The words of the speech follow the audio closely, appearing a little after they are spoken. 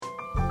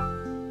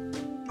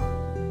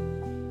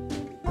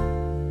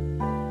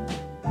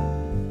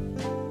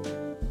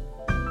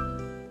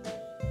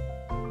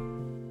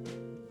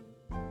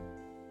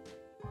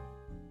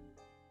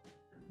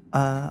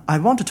I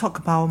want to talk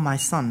about my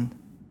son.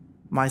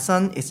 My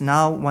son is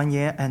now 1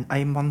 year and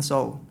 8 months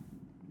old.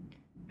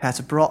 He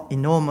has brought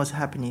enormous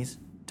happiness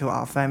to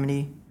our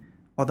family,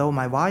 although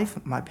my wife,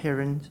 my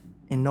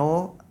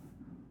parents-in-law,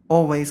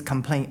 always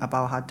complain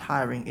about how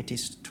tiring it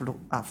is to look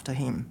after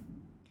him.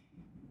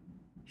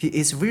 He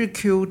is really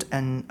cute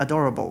and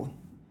adorable.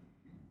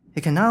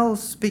 He can now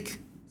speak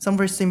some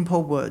very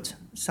simple words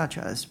such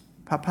as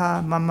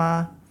Papa,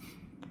 Mama,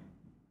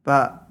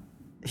 but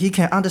he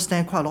can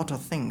understand quite a lot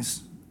of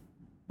things,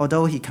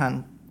 although he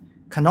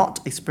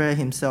cannot express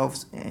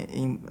himself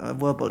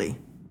verbally.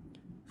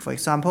 For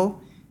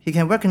example, he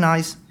can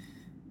recognize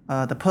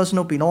the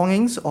personal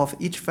belongings of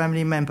each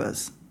family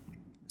members,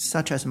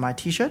 such as my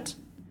t-shirt,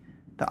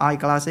 the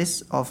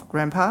eyeglasses of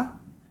Grandpa,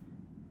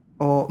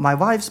 or my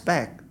wife's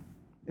bag,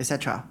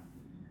 etc.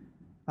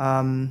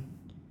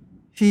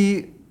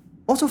 He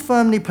also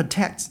firmly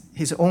protects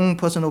his own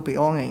personal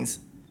belongings,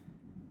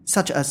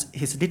 such as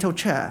his little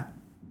chair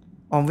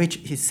on which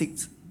he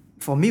sits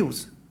for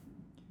meals.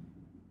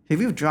 He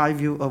will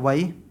drive you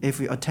away if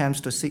you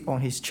attempt to sit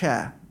on his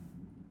chair.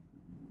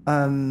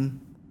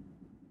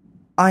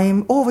 I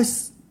am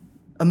always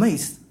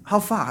amazed how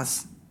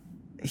fast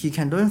he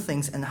can learn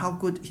things and how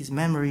good his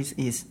memories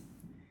is.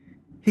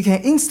 He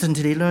can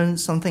instantly learn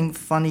something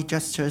funny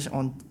gestures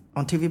on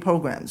TV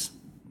programs.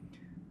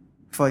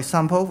 For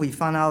example, we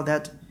found out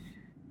that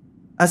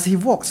as he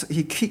walks,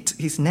 he kicked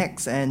his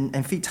necks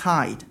and feet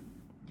high.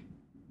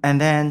 And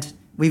then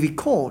we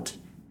record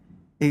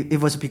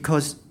it was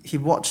because he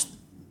watched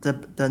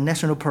the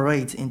national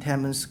parade in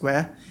Tiananmen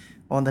Square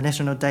on the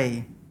National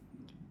Day.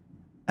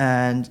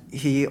 And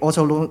he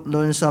also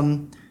learned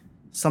some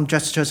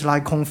gestures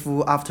like Kung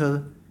Fu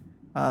after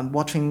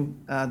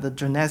watching the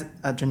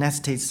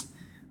gymnastics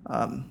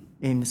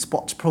in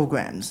sports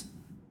programs.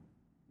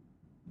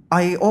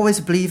 I always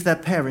believe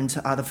that parents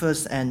are the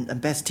first and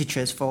best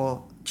teachers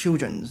for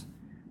children.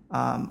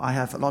 I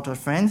have a lot of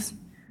friends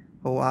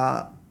who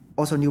are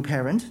also new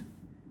parents.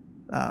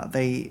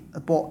 They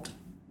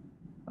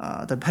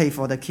pay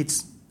for the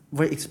kids'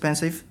 very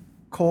expensive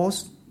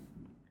course,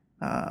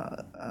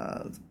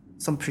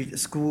 some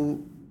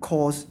preschool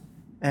course,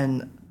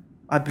 and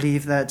I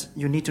believe that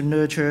you need to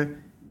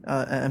nurture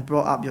and grow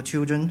up your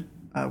children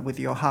with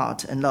your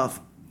heart and love.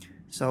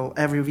 So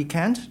every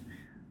weekend,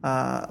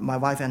 my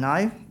wife and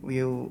I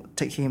will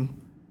take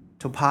him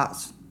to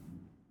parks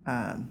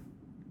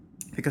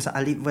because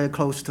I live very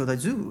close to the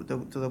zoo,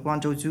 to the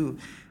Guangzhou Zoo.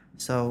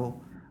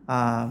 So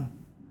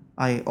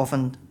I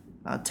often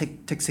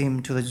take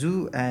him to the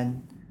zoo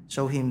and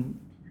show him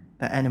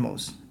the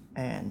animals,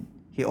 and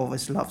he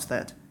always loves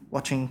that,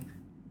 watching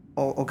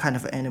all kind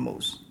of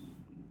animals.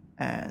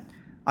 And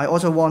I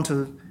also want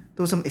to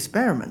do some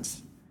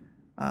experiments.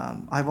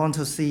 I want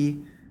to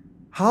see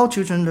how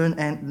children learn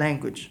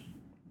language.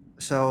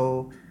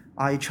 So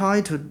I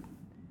try to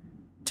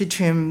teach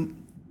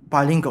him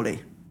bilingually.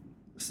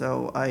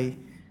 So I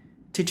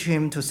teach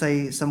him to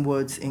say some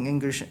words in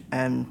English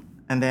and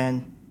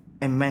then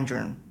in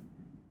Mandarin.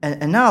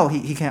 And now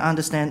he can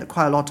understand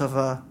quite a lot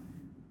of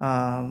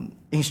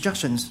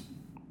instructions.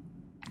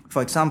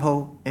 For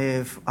example,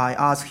 if I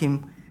ask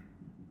him,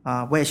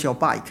 where's your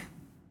bike?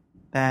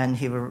 Then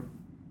he will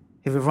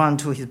run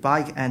to his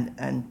bike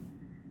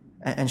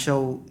and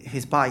show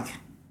his bike.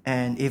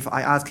 And if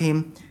I ask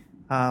him,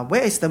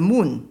 where is the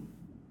moon?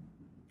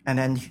 And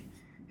then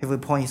he will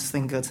point his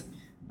fingers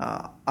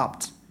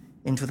up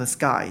into the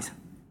sky.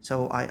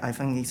 So I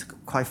think it's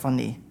quite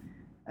funny.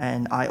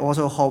 And I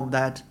also hope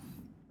that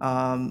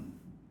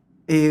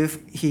if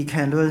he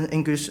can learn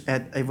English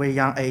at a very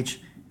young age,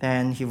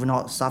 then he will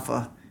not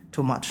suffer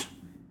too much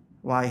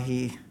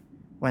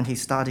when he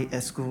studied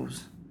at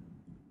schools.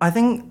 I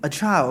think a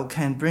child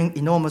can bring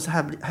enormous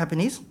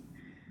happiness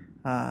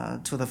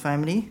to the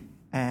family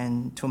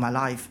and to my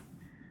life.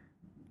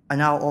 I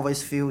now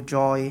always feel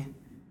joy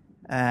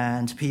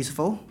and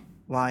peaceful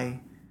while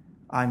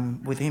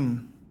I'm with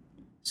him.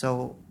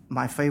 So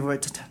my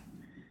favorite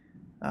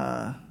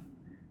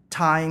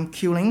time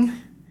killing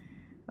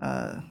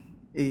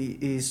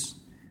is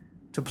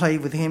to play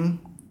with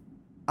him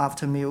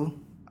after meal,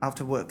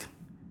 after work.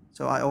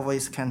 So I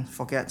always can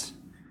forget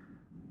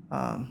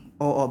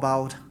all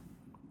about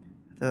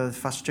the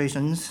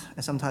frustrations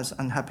and sometimes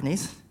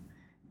unhappiness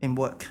in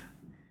work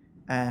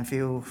and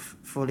feel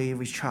fully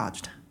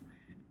recharged.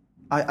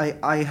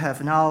 I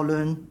have now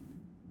learned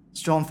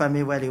strong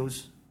family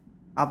values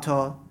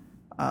after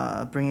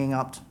bringing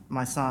up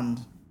my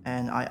son,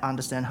 and I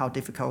understand how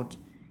difficult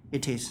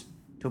it is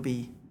to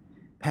be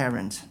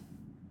parent.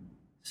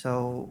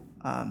 So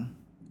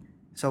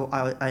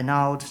I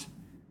now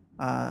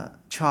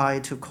try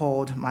to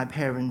call my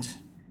parents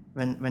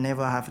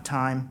whenever I have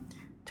time,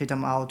 take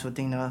them out to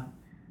dinner,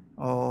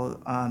 or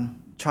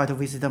try to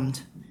visit them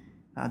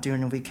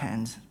during the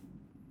weekends.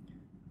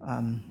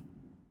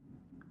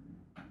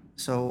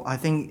 So I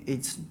think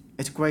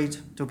it's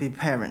great to be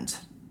parent.